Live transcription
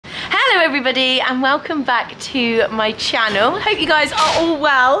everybody and welcome back to my channel. Hope you guys are all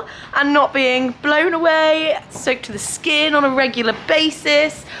well and not being blown away, soaked to the skin on a regular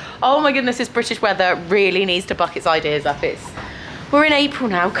basis. Oh my goodness, this British weather really needs to buck its ideas up. We're in April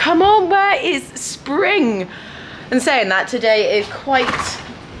now. Come on, where is spring? And saying that, today is quite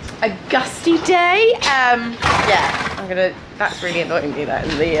a gusty day. Yeah, that's really annoying me, that,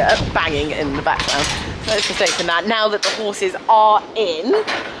 the banging in the background. So let's just open that. Now that the horses are in,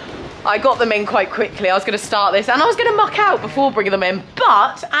 I got them in quite quickly. I was going to start this and I was going to muck out before bringing them in,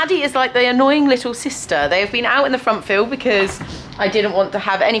 but Addie is like the annoying little sister. They have been out in the front field because I didn't want to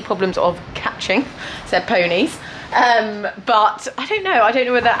have any problems of catching said ponies. But I don't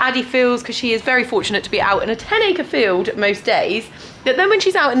know whether Addie feels, because she is very fortunate to be out in a 10-acre field most days, that then when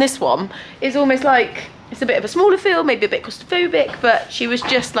she's out in this one, it's almost like it's a bit of a smaller field, maybe a bit claustrophobic, but she was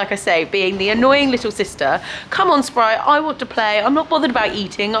just, like I say, being the annoying little sister. Come on, Sprite, I want to play. I'm not bothered about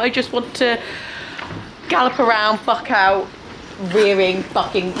eating. I just want to gallop around, buck out, rearing,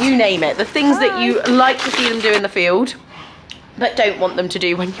 bucking, you name it. The things that you like to see them do in the field, but don't want them to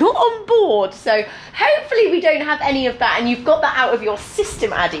do when you're on board. So hopefully we don't have any of that and you've got that out of your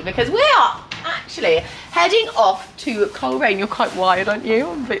system, Addie, because we are actually heading off to Coleraine. You're quite wired, aren't you?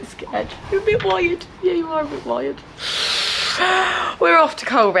 I'm a bit scared. You're a bit wired. Yeah, you are a bit wired. We're off to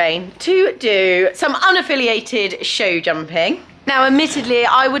Coleraine to do some unaffiliated show jumping. Now, admittedly,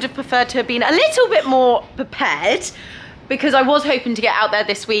 I would have preferred to have been a little bit more prepared because I was hoping to get out there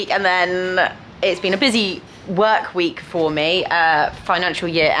this week, and then it's been a busy work week for me, financial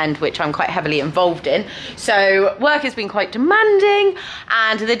year end, which I'm quite heavily involved in. So work has been quite demanding,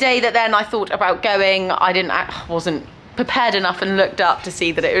 and the day that then I thought about going, I wasn't prepared enough and looked up to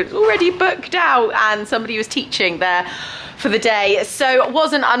see that it was already booked out and somebody was teaching there for the day. So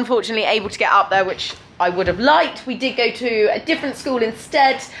wasn't unfortunately able to get up there, which I would have liked. We did go to a different school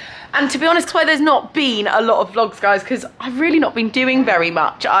instead. And to be honest, that's why there's not been a lot of vlogs, guys, because I've really not been doing very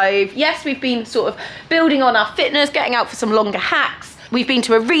much. Yes, we've been sort of building on our fitness, getting out for some longer hacks. We've been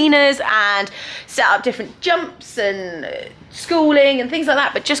to arenas and set up different jumps and schooling and things like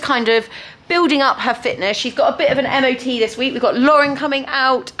that, but just kind of building up her fitness. She's got a bit of an MOT this week. We've got Lauren coming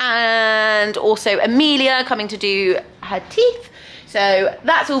out and also Amelia coming to do her teeth. So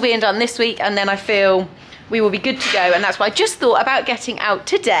that's all being done this week, and then I feel we will be good to go, and that's why I just thought about getting out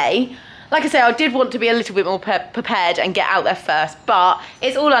today. Like I say, I did want to be a little bit more prepared and get out there first, but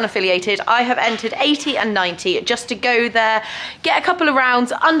it's all unaffiliated. I have entered 80 and 90 just to go there, get a couple of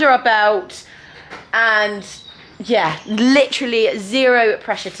rounds under our belt, and yeah, literally zero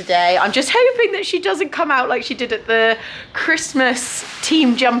pressure today. I'm just hoping that she doesn't come out like she did at the Christmas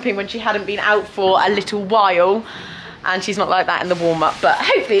team jumping when she hadn't been out for a little while. And she's not like that in the warm-up, but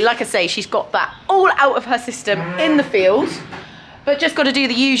hopefully, like I say, she's got that all out of her system in the field, but just got to do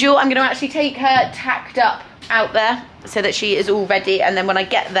the usual. I'm going to actually take her tacked up out there so that she is all ready, and then when I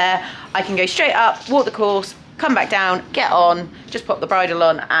get there I can go straight up, walk the course, come back down, get on, just pop the bridle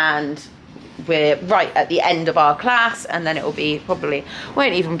on, and we're right at the end of our class, and then it will be probably,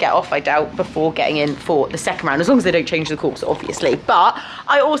 won't even get off, I doubt, before getting in for the second round, as long as they don't change the course, obviously. But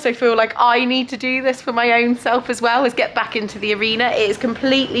I also feel like I need to do this for my own self as well, as get back into the arena. It is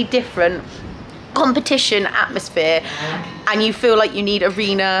completely different competition atmosphere, and you feel like you need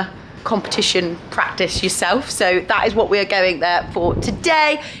arena competition practice yourself. So that is what we are going there for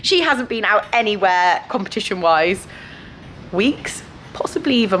today. She hasn't been out anywhere competition wise weeks,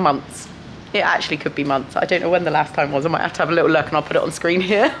 possibly even months. It actually could be months. I don't know when the last time was. I might have to have a little look and I'll put it on screen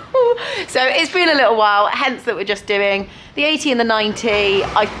here. So it's been a little while, hence that we're just doing the 80 and the 90,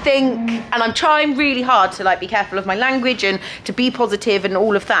 I think, and I'm trying really hard to like be careful of my language and to be positive and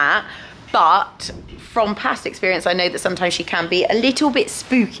all of that. But from past experience, I know that sometimes she can be a little bit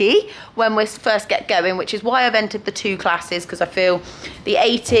spooky when we first get going, which is why I've entered the 2 classes, because I feel the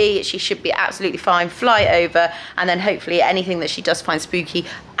 80, she should be absolutely fine, fly over, and then hopefully anything that she does find spooky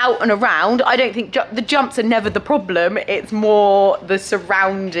out and around. I don't think the jumps are never the problem, it's more the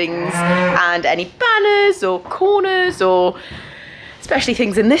surroundings and any banners or corners or especially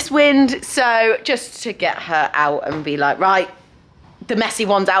things in this wind. So just to get her out and be like, right, the messy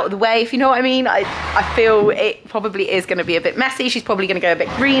ones out of the way, if you know what I mean. I feel it probably is going to be a bit messy. She's probably going to go a bit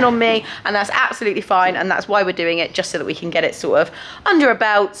green on me, and that's absolutely fine, and that's why we're doing it, just so that we can get it sort of under our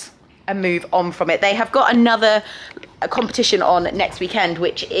belts and move on from it. They have got another competition on next weekend,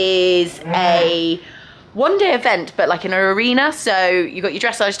 which is a one-day event, but like in an arena. So you got your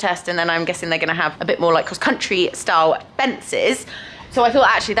dressage test, and then I'm guessing they're going to have a bit more like cross-country style fences. So I thought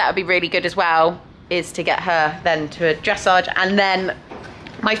actually that would be really good as well, is to get her then to a dressage, and then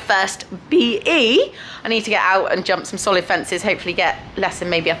my first BE. I need to get out and jump some solid fences, hopefully get lesson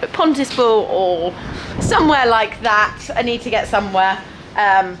maybe up at Pontispool or somewhere like that. I need to get somewhere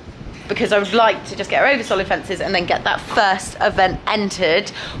because I would like to just get her over solid fences and then get that first event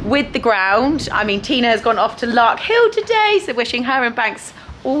entered with the ground. I mean, Tina has gone off to Lark Hill today, so wishing her and Banks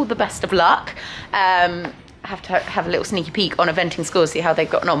all the best of luck. I have to have a little sneaky peek on eventing scores, see how they've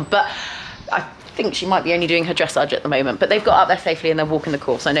gotten on, but I think she might be only doing her dressage at the moment, but they've got up there safely and they're walking the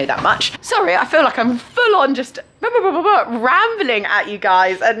course, I know that much. Sorry, I feel like I'm full on just rambling at you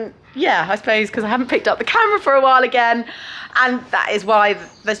guys, and yeah, I suppose because I haven't picked up the camera for a while again, and that is why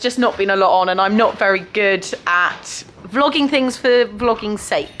there's just not been a lot on, and I'm not very good at vlogging things for vlogging's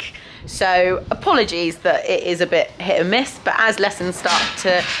sake. So apologies that it is a bit hit and miss, but as lessons start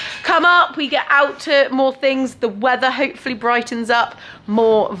to come up, we get out to more things, the weather hopefully brightens up,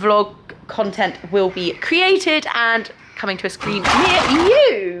 more vlog content will be created and coming to a screen near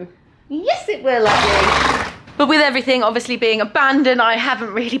you. Yes, it will, Addie. But with everything obviously being abandoned, I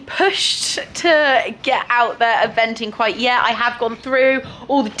haven't really pushed to get out there eventing quite yet. I have gone through,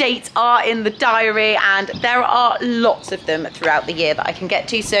 all the dates are in the diary, and there are lots of them throughout the year that I can get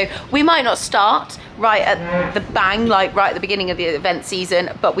to. So we might not start right at the bang, like right at the beginning of the event season,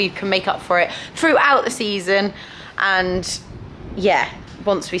 but we can make up for it throughout the season. And yeah,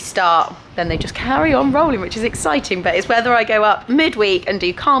 once we start, then they just carry on rolling, which is exciting. But it's whether I go up midweek and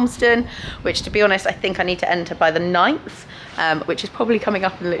do Calmston, which to be honest, I think I need to enter by the 9th, which is probably coming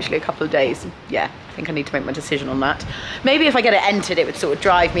up in literally a couple of days. Yeah, I think I need to make my decision on that. Maybe if I get it entered, it would sort of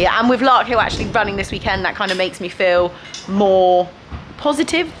drive me. And with Lark Hill actually running this weekend, that kind of makes me feel more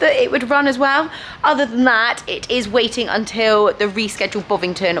positive that it would run as well. Other than that, it is waiting until the rescheduled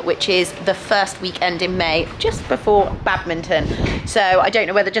Bovington, which is the first weekend in May, just before badminton. So I don't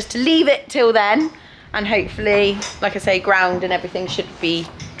know whether just to leave it till then, and hopefully, like I say, ground and everything should be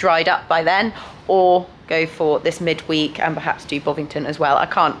dried up by then, or go for this midweek and perhaps do Bovington as well. I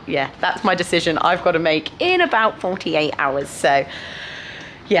can't, yeah, that's my decision I've got to make in about 48 hours. So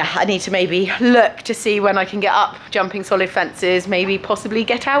yeah, I need to maybe look to see when I can get up jumping solid fences, maybe possibly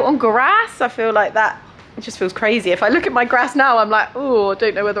get out on grass. I feel like that, it just feels crazy. If I look at my grass now, I'm like, oh, I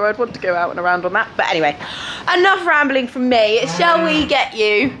don't know whether I'd want to go out and around on that. But anyway, enough rambling from me. Shall we get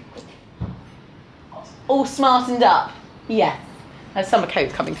you all smartened up? Yes. There's summer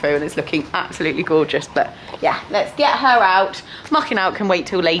coat coming through and it's looking absolutely gorgeous. But yeah, let's get her out. Mucking out can wait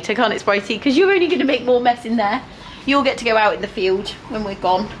till later, can't it, Spritey? Because you're only going to make more mess in there. You'll get to go out in the field when we're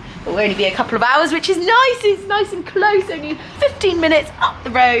gone. But we'll only be a couple of hours, which is nice. It's nice and close, only 15 minutes up the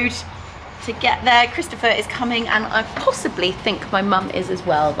road to get there. Christopher is coming, and I possibly think my mum is as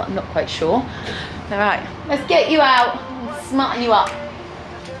well, but I'm not quite sure. All right, let's get you out and smarten you up.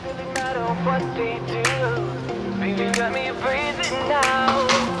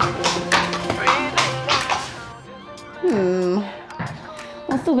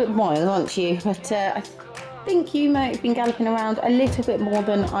 I thought a bit wild, aren't you? But I think you might have been galloping around a little bit more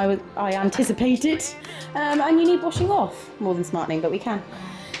than I anticipated, and you need washing off more than smartening, but we can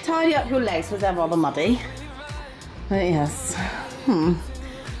tidy up your legs because they're rather muddy. But yes,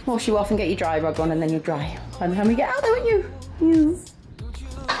 wash you off and get your dry rug on, and then you'll dry by the time we get out there, won't you? Yes.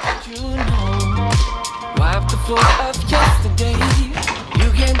 Wipe the floor of yesterday. You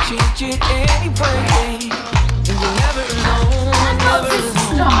can change it anyway, and you're never alone. Never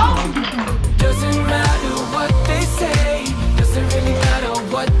alone. Doesn't matter what they say, doesn't really matter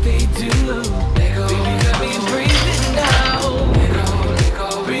what they do. Let go, let me breathe it now. Let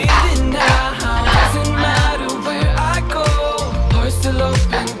go, breathe it now. Doesn't matter where I go, heart still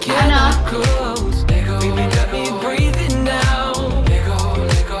open, cannot close. Let go, baby, let me breathe it now. Let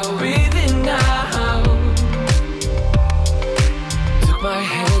go, breathe it now. Took my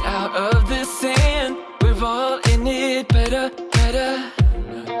head out of the sand, we're all in it, better.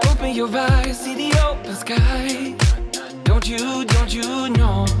 Open your eyes, see the open sky. Don't you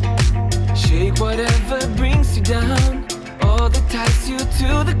know? Shake whatever brings you down, all that ties you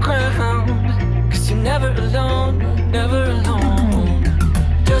to the ground. Cause you're never alone, never alone.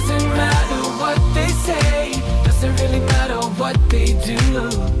 Doesn't matter what they say, doesn't really matter what they do.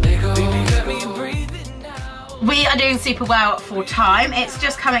 Let go, baby, let me breathe it now. We are doing super well for time. It's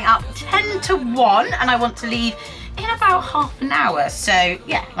just coming up 10 to 1 and I want to leave in about half an hour. So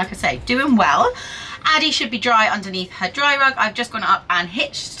yeah, like I say, doing well. Addie should be dry underneath her dry rug. I've just gone up and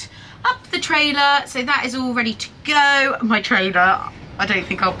hitched up the trailer, so that is all ready to go. My trailer, I don't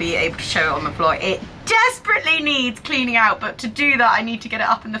think I'll be able to show it on the floor. It desperately needs cleaning out, but to do that I need to get it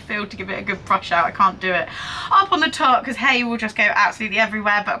up in the field to give it a good brush out. I can't do it up on the top because hay will just go absolutely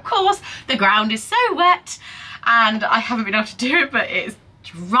everywhere. But of course the ground is so wet and I haven't been able to do it, but it's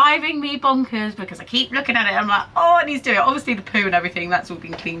driving me bonkers because I keep looking at it. I'm like, oh, it needs to do it. Obviously the poo and everything, that's all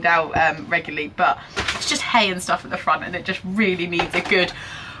been cleaned out regularly, but it's just hay and stuff at the front, and it just really needs a good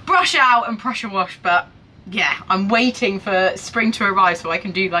brush out and pressure wash. But yeah, I'm waiting for spring to arrive so I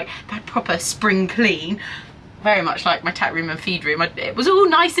can do like that proper spring clean, very much like my tap room and feed room. It was all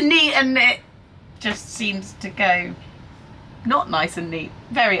nice and neat, and it just seems to go not nice and neat,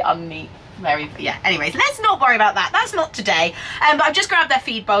 very unneat. Yeah, anyways, let's not worry about that. That's not today. But I've just grabbed their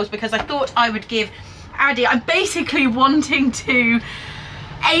feed bowls because I thought I would give Addie, I'm basically wanting to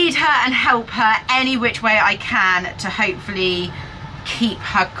aid her and help her any which way I can to hopefully keep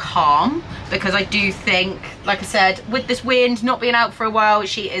her calm, because I do think, like I said, with this wind not being out for a while,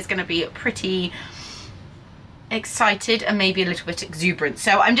 she is going to be pretty excited and maybe a little bit exuberant.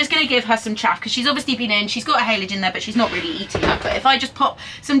 So I'm just going to give her some chaff because she's obviously been in, she's got a haylage in there, but she's not really eating that. But if I just pop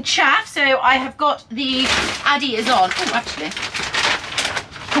some chaff, so I have got the Addie is on, oh actually,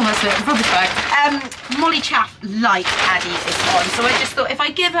 oh that's a rubbish bag, Molly Chaff Light Addie is on, so I just thought if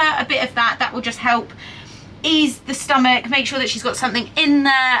I give her a bit of that, that will just help ease the stomach, make sure that she's got something in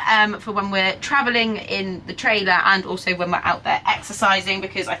there for when we're traveling in the trailer, and also when we're out there exercising,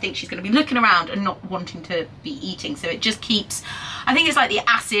 because I think she's going to be looking around and not wanting to be eating. So it just keeps, I think it's like the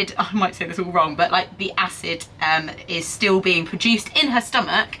acid, I might say this all wrong, but like the acid is still being produced in her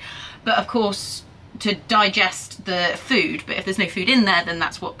stomach, but of course to digest the food, but if there's no food in there, then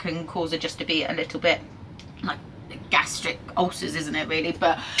that's what can cause her just to be a little bit like gastric ulcers, isn't it really?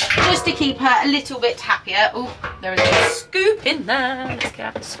 But just to keep her a little bit happier. Oh, there is a scoop in there. Let's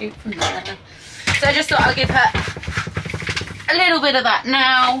grab the scoop from there. So I just thought I'll give her a little bit of that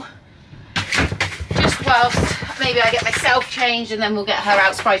now, just whilst maybe I get myself changed, and then we'll get her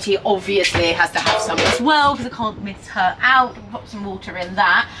out. Sprite obviously has to have some as well because I can't miss her out. We'll pop some water in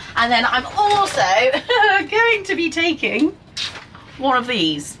that, and then I'm also going to be taking one of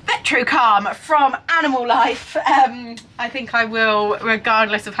these Vetro Calm from Animal Life. I think I will,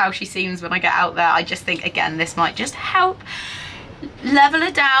 regardless of how she seems when I get out there. I just think, again, this might just help level her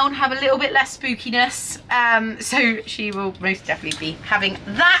down, have a little bit less spookiness. So she will most definitely be having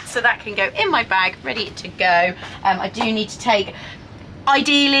that, so that can go in my bag ready to go. I do need to take,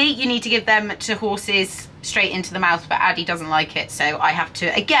 ideally you need to give them to horses straight into the mouth, but Addie doesn't like it, so I have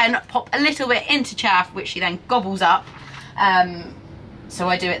to again pop a little bit into chaff, which she then gobbles up. So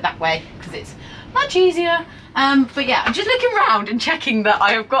I do it that way because it's much easier. But yeah, I'm just looking around and checking that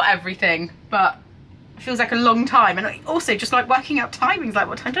I have got everything, but it feels like a long time. And also just like working out timings, like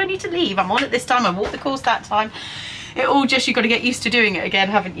what time do I need to leave? I'm on at this time, I walked the course that time. It all just, you've got to get used to doing it again,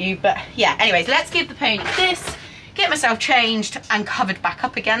 haven't you? But yeah, anyways, let's give the pony this, get myself changed and covered back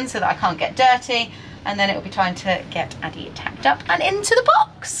up again so that I can't get dirty. And then it'll be time to get Addie tacked up and into the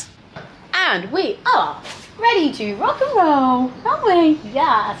box. And we are ready to rock and roll, aren't we?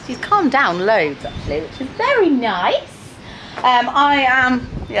 Yes, she's calmed down loads actually, which is very nice. I am,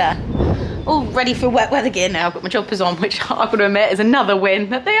 yeah, all ready for wet weather gear now. I've got my jumpers on, which I've got to admit is another win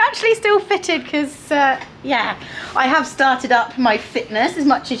that they actually still fitted, because yeah, I have started up my fitness as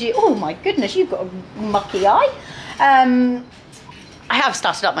much as you, oh my goodness, you've got a mucky eye. I have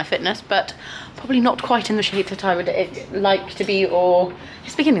started up my fitness, but probably not quite in the shape that I would like to be, or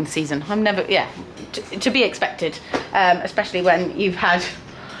it's beginning of the season. I'm never, yeah, to be expected, especially when you've had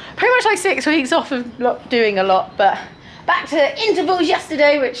pretty much like 6 weeks off of not doing a lot. But back to intervals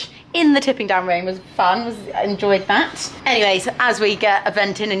yesterday, which in the tipping down rain was fun, enjoyed that. Anyways, as we get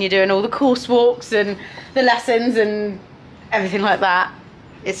eventing and you're doing all the course walks and the lessons and everything like that,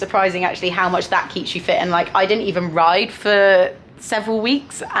 it's surprising actually how much that keeps you fit. And like, I didn't even ride for several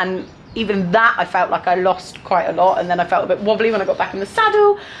weeks, and even that I felt like I lost quite a lot, and then I felt a bit wobbly when I got back in the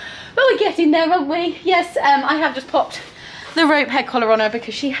saddle. But we're getting there, aren't we? Yes, I have just popped the rope head collar on her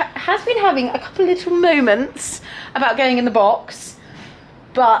because she has been having a couple little moments about going in the box,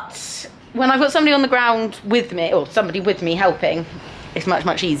 but when I've got somebody on the ground with me, or somebody with me helping, it's much,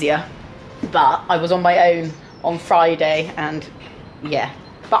 much easier. But I was on my own on Friday, and yeah,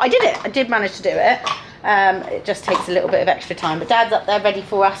 but I did it. I did manage to do it. It just takes a little bit of extra time, but Dad's up there ready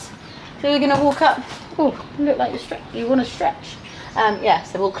for us. So we're gonna walk up. Oh, you look like you want to stretch. Yeah,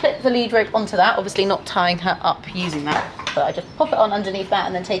 so we'll clip the lead rope onto that, obviously not tying her up using that, but I just pop it on underneath that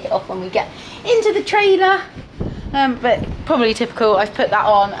and then take it off when we get into the trailer. But probably typical, I've put that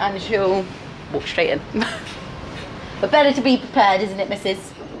on and she'll walk straight in. But better to be prepared, isn't it,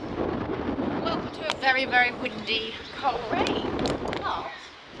 missus? Welcome to a very, very windy, cold rain. Oh,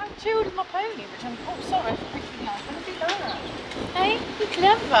 I've chilled with my pony, which I'm, oh sorry, I'm gonna do that. Hey, you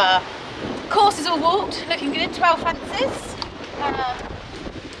clever. Course is all walked, looking good, 12 fences. And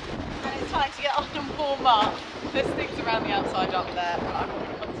it's time to get on and warm up. There's things around the outside up there, but I'm not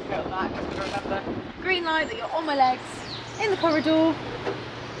going to concentrate on that because I remember green light that you're on my legs in the corridor,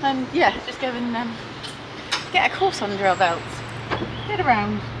 and yeah, just go and get a course under our belts. Get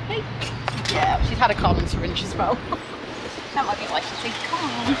around. Hey. Yeah, she's had a Carmen syringe as well. That might be why she's saying, come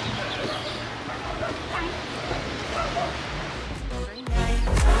on.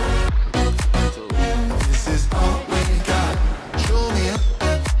 This is all we got. Show me up.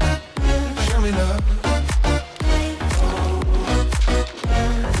 Show me love.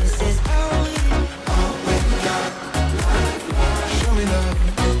 This is all we got. Show me love.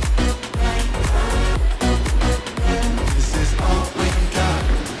 This is all we got.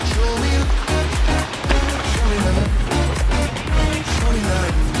 Show me love. Show me love. Show me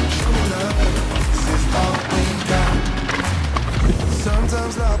love. Show me love. This is all we got.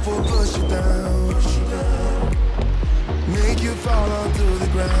 Sometimes life will push you down, make you fall onto the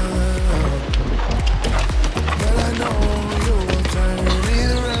ground. But I know you will turn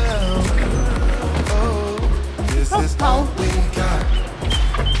it around. Oh, this is all we got.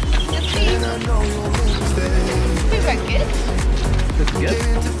 And I know you'll make mistakes. Feels like good. Get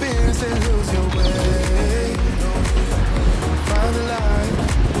interference and lose your way. Find the light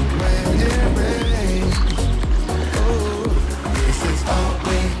when it rains. Oh, this is all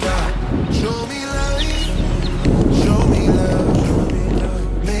we got. Show me light, show me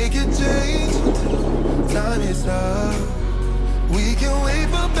love, make a change. Time is up. We can wait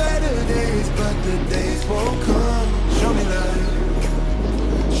for better days, but the days won't come. Show me light,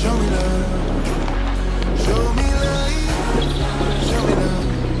 show me love, show me light, show me love,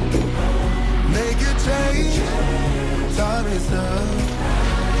 make a change. Time is up.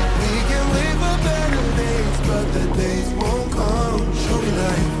 We can wait for better days, but the days won't come. Show me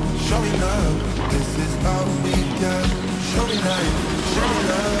light, show me love. This is all we got. Show me light, show me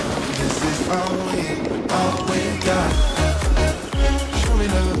love. This is all we got. Show me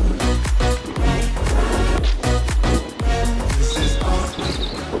love. This is all we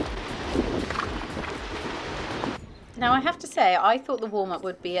got. Now I have to say, I thought the warm-up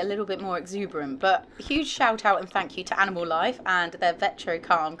would be a little bit more exuberant, but a huge shout out and thank you to Animal Life and their Vetro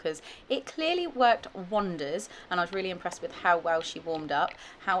Calm, because it clearly worked wonders and I was really impressed with how well she warmed up.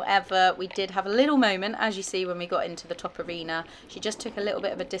 However, we did have a little moment, as you see when we got into the top arena. She just took a little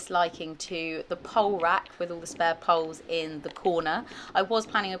bit of a disliking to the pole rack with all the spare poles in the corner. I was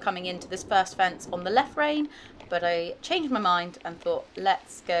planning on coming into this first fence on the left rein, but I changed my mind and thought,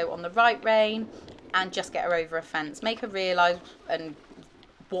 let's go on the right rein and just get her over a fence, make her realise and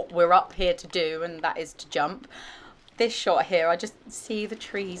what we're up here to do, and that is to jump. This shot here, I just see the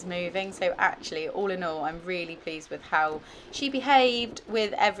trees moving, so actually, all in all, I'm really pleased with how she behaved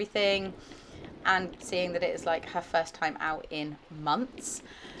with everything, and seeing that it is like her first time out in months.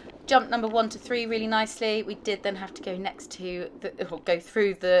 Jump number 1 to 3 really nicely. We did then have to go next to go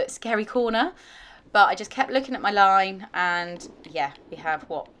through the scary corner, but I just kept looking at my line, and yeah, we have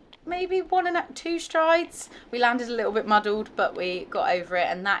what, maybe 1 and 2 strides. We landed a little bit muddled, but we got over it,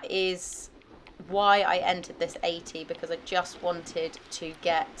 and that is why I entered this 80, because I just wanted to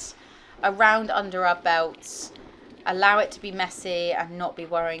get a round under our belts, allow it to be messy and not be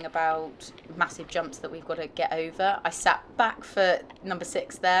worrying about massive jumps that we've got to get over. I sat back for number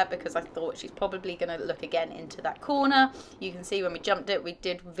 6 there because I thought she's probably going to look again into that corner. You can see when we jumped it, we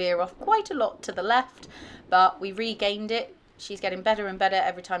did veer off quite a lot to the left, but we regained it. She's getting better and better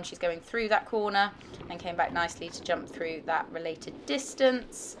every time she's going through that corner, and came back nicely to jump through that related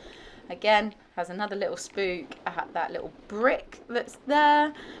distance. Again, has another little spook at that little brick that's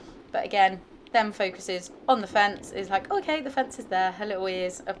there. But again, then focuses on the fence, is like, okay, the fence is there, her little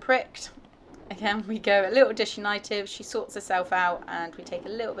ears are pricked. Again, we go a little disunitive, she sorts herself out, and we take a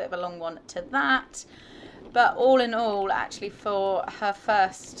little bit of a long one to that. But all in all, actually, for her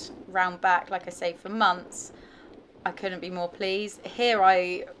first round back, like I say, for months, I couldn't be more pleased. Here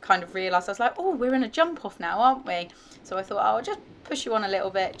I kind of realised, I was like, oh, we're in a jump off now, aren't we? So I thought, oh, I'll just push you on a little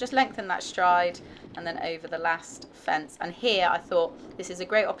bit, just lengthen that stride, and then over the last fence. And here I thought, this is a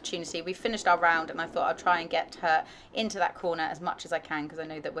great opportunity. We finished our round, and I thought I'd try and get her into that corner as much as I can, because I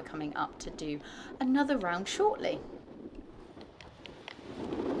know that we're coming up to do another round shortly.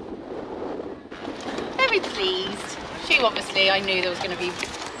 Very pleased. She obviously, I knew there was going to be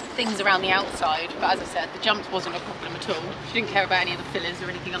things around the outside, but as I said, the jumps wasn't a problem at all. She didn't care about any of the fillers or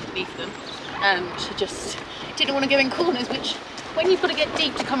anything underneath them. She just didn't want to go in corners, which when you've got to get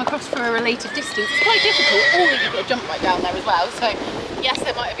deep to come across for a related distance, it's quite difficult, or you've got to jump right down there as well. So yes,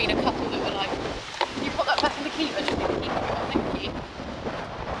 there might have been a couple that were like, can you put that back in the keeper? Just in the keeper, thank you.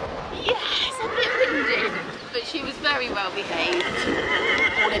 Yes, a bit windy, but she was very well behaved,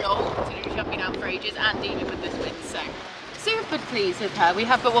 all in all, considering she hasn't been out for ages, and dealing with this wind, so super pleased with her. We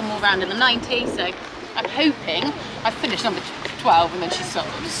have got one more round in the 90, so I'm hoping I've finished number 12 and then she sort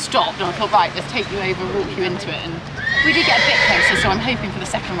of stopped and I thought, right, let's take you over and walk you into it, and we did get a bit closer, so I'm hoping for the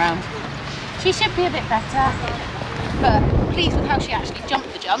second round she should be a bit better, but pleased with how she actually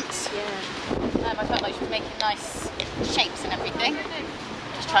jumped the jumps. I felt like she was making nice shapes and everything,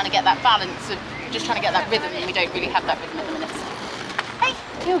 just trying to get that balance of, just trying to get that rhythm, and we don't really have that rhythm at the minute. Hey,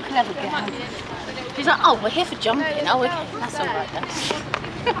 you're a clever girl. She's like, oh, we're here for jumping. Oh, okay, that's all right then.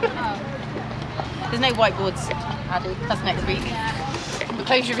 There's no whiteboards, Addie. That's next week. But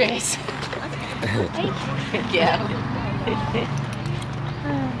close your ears. Yeah.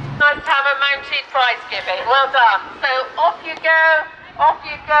 Nice to have a mounted prize giving. Well done. So off you go,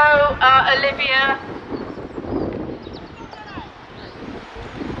 Olivia.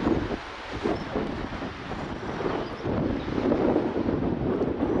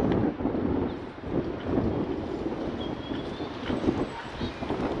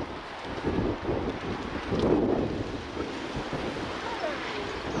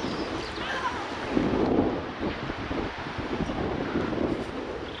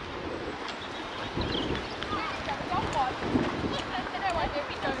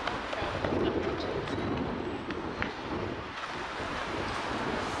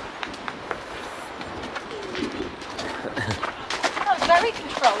 Very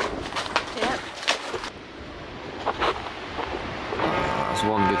controlled. Yeah. That's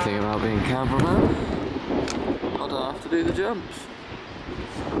one good thing about being cameraman. I don't have to do the jumps.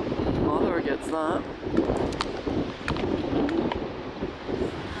 Mother gets that.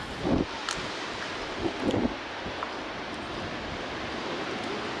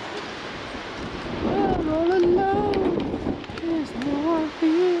 I'm all alone. There's no one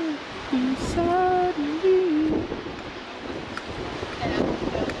here beside me.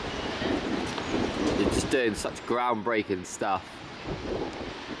 Doing such groundbreaking stuff.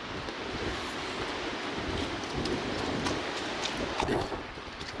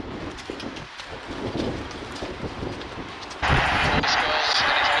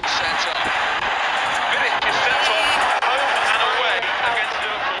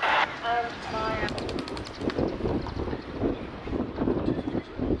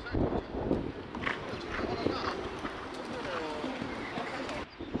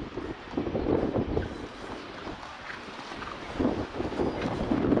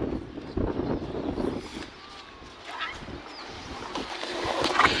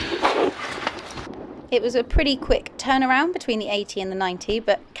 It was a pretty quick turnaround between the 80 and the 90,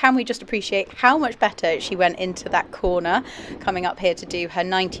 but can we just appreciate how much better she went into that corner coming up here to do her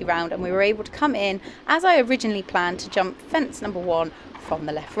 90 round, and we were able to come in as I originally planned to jump fence number 1 from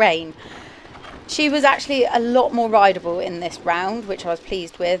the left rein. She was actually a lot more rideable in this round, which I was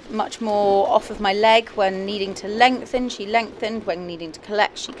pleased with. Much more off of my leg when needing to lengthen, she lengthened. When needing to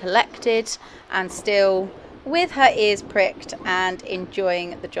collect, she collected, and still with her ears pricked and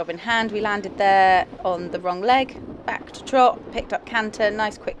enjoying the job in hand. We landed there on the wrong leg, back to trot, picked up canter,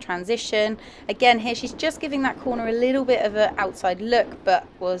 nice quick transition. Again here she's just giving that corner a little bit of an outside look, but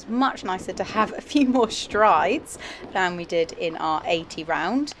was much nicer to have a few more strides than we did in our 80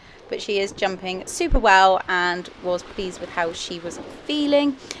 round. But she is jumping super well and was pleased with how she was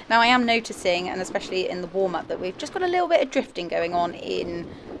feeling. Now I am noticing, and especially in the warm-up, that we've just got a little bit of drifting going on in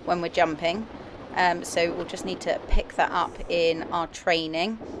when we're jumping. So we'll just need to pick that up in our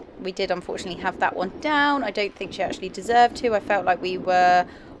training. We did unfortunately have that one down. I don't think she actually deserved to. I felt like we were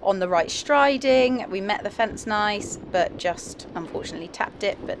on the right striding. We met the fence nice, but just unfortunately tapped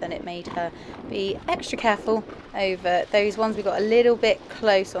it. But then it made her be extra careful over those ones. We got a little bit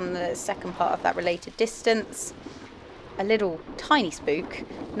close on the second part of that related distance. A little tiny spook,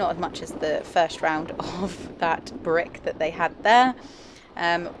 not as much as the first round of that brick that they had there.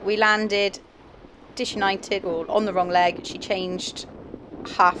 We landed disunited or on the wrong leg. She changed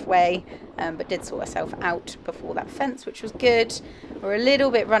halfway, but did sort herself out before that fence, which was good. We're a little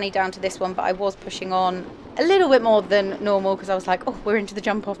bit runny down to this one, but I was pushing on a little bit more than normal because I was like, oh, we're into the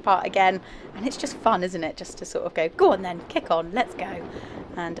jump off part again, and it's just fun, isn't it, just to sort of go on then, kick on, let's go.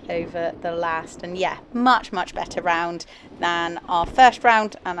 And over the last, and yeah, much better round than our first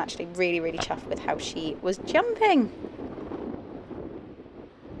round, and actually really chuffed with how she was jumping.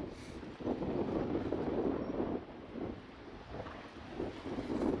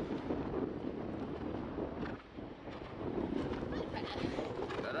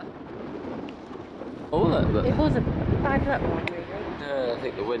 Oh, look. It was a bad luck one, really. Yeah, I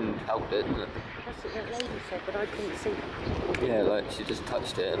think the wind helped it, didn't it? That's what that lady said, but I couldn't see. Yeah, like she just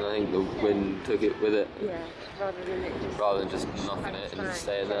touched it, and I think the wind took it with it. Yeah, rather than it just... Rather than just knocking it and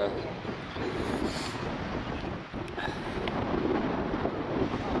staying there.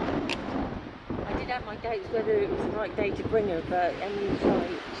 I did have my doubts whether it was the right day to bring her, but Emily was right.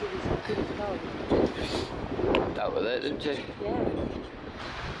 She was good as gold. Dealt with it, didn't she? Yeah.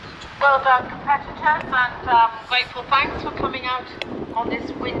 Well done, competitors, and grateful thanks for coming out on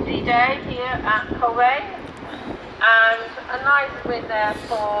this windy day here at Colway. And a nice win there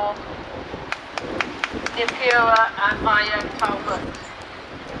for Impura and Maya Talbot.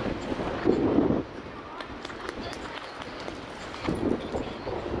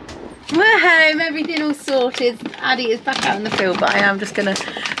 We're home, everything all sorted. Addie is back out in the field, but I am just going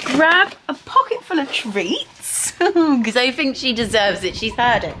to grab a pocket full of treats because I think she deserves it. She's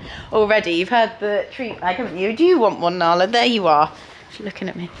heard it already. You've heard the treat bag, haven't you? Do you want one, Nala? There you are. She's looking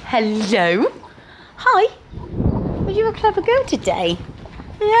at me. Hello. Hi. Were you a clever girl today?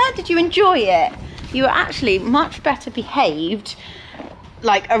 Yeah, did you enjoy it? You were actually much better behaved,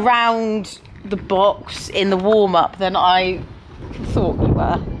 like around the box in the warm-up than I thought you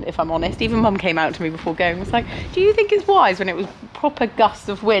were, if I'm honest. Even Mum came out to me before going and was like, do you think it's wise, when it was proper gusts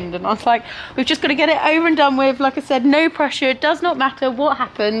of wind? And I was like, we've just got to get it over and done with. Like I said, no pressure. It does not matter what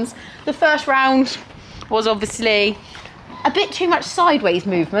happens. The first round was obviously a bit too much sideways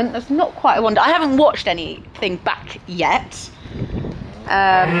movement. That's not quite a wonder. I haven't watched anything back yet.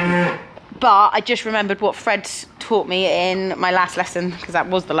 But I just remembered what Fred taught me in my last lesson, because that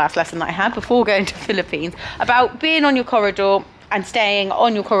was the last lesson that I had before going to Philippines, about being on your corridor and staying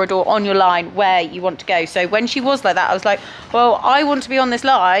on your corridor, on your line where you want to go. So when she was like that, I was like, well, I want to be on this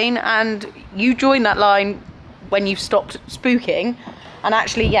line, and you join that line when you've stopped spooking. And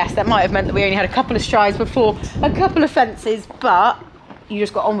actually, yes, that might have meant that we only had a couple of strides before a couple of fences, but you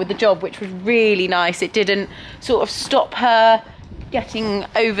just got on with the job, which was really nice. It didn't sort of stop her getting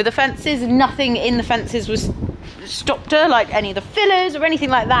over the fences, and nothing in the fences was stopped her, like any of the fillers or anything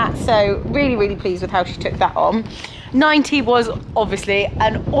like that. So really, really pleased with how she took that on. 90 was obviously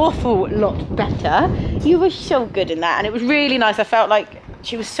an awful lot better. You were so good in that, and it was really nice. I felt like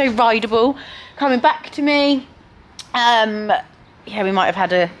she was so rideable coming back to me. Yeah, we might have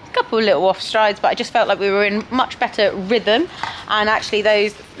had a couple of little off strides, but I just felt like we were in much better rhythm. And actually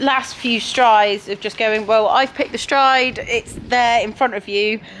those last few strides of just going, well, I've picked the stride, it's there in front of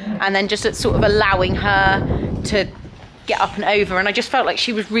you, and then just sort of allowing her to get up and over. And I just felt like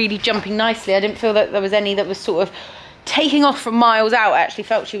she was really jumping nicely. I didn't feel that there was any that was sort of taking off from miles out. I actually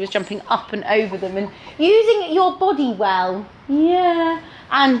felt she was jumping up and over them and using your body well. Yeah.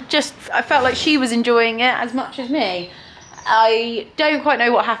 And just, I felt like she was enjoying it as much as me. I don't quite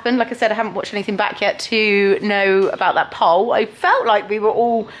know what happened. Like I said, I haven't watched anything back yet to know about that pole. I felt like we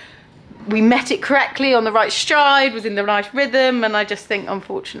met it correctly on the right stride, was in the nice rhythm, and I just think,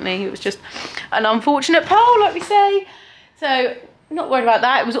 unfortunately, it was just an unfortunate pole, like we say. So, not worried about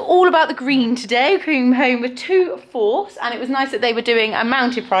that. It was all about the green today. We came home with 2 fourths, and it was nice that they were doing a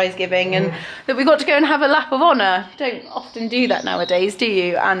mounted prize giving, and that we got to go and have a lap of honour. Don't often do that nowadays, do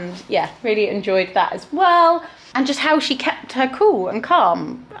you? And yeah, really enjoyed that as well. And just how she kept her cool and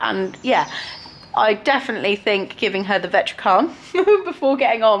calm. And yeah, I definitely think giving her the Vetrican before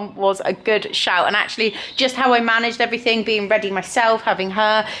getting on was a good shout. And actually just how I managed everything, being ready myself, having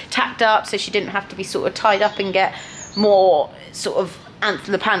her tacked up so she didn't have to be sort of tied up and get more sort of ants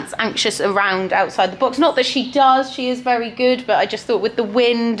in the pants anxious around outside the box. Not that she does, she is very good, but I just thought with the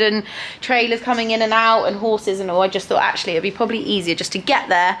wind and trailers coming in and out and horses and all, I just thought actually it'd be probably easier just to get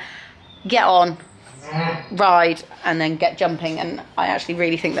there, get on, ride, and then get jumping. And I actually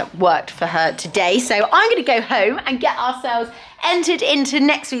really think that worked for her today. So I'm going to go home and get ourselves entered into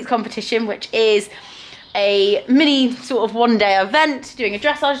next week's competition, which is a mini sort of one-day event, doing a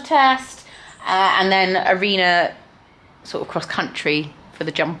dressage test, and then arena sort of cross-country for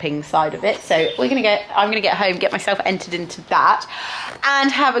the jumping side of it. So I'm going to get home, get myself entered into that,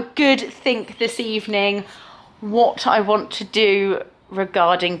 and have a good think this evening what I want to do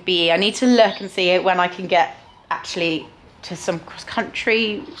regarding BE. I need to look and see when I can get actually to some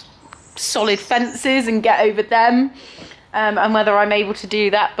cross-country solid fences and get over them, and whether I'm able to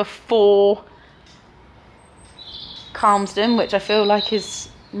do that before Calmsden, which I feel like is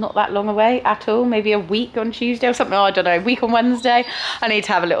not that long away at all. Maybe a week on Tuesday or something. Oh, I don't know, a week on Wednesday. I need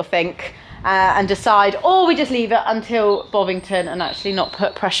to have a little think and decide, or we just leave it until Bovington and actually not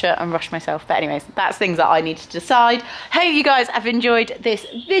put pressure and rush myself. But anyways, that's things that I need to decide. Hope you guys have enjoyed this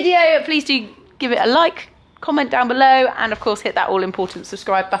video. Please do give it a like, comment down below, and of course hit that all important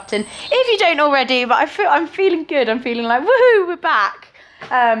subscribe button if you don't already. But I'm feeling good. I'm feeling like, woohoo, we're back.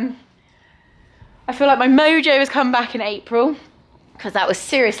 I feel like my mojo has come back in April because that was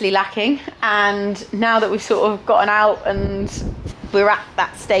seriously lacking. And now that we've sort of gotten out and we're at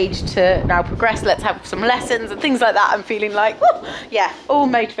that stage to now progress, let's have some lessons and things like that, I'm feeling like, woo, yeah, all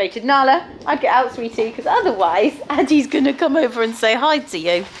motivated. Nala, I'd get out, sweetie, because otherwise Addie's gonna come over and say hi to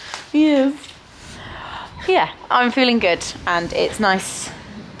you. Yes. Yeah, I'm feeling good, and it's nice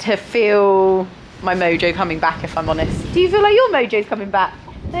to feel my mojo coming back, if I'm honest. Do you feel like your mojo's coming back?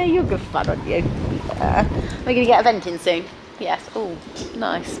 There, you're good fun, aren't you? Yeah. We're gonna get a venting soon. Yes. Oh,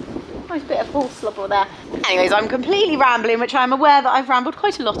 nice. Nice bit of full slobber there. Anyways, I'm completely rambling, which I'm aware that I've rambled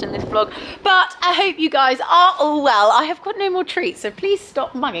quite a lot in this vlog, but I hope you guys are all well. I have got no more treats, so please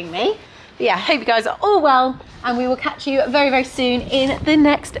stop mugging me. But yeah, I hope you guys are all well, and we will catch you very, very soon in the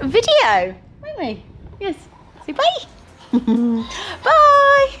next video. Won't we? Yes. Say bye.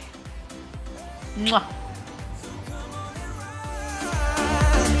 Bye. Mwah.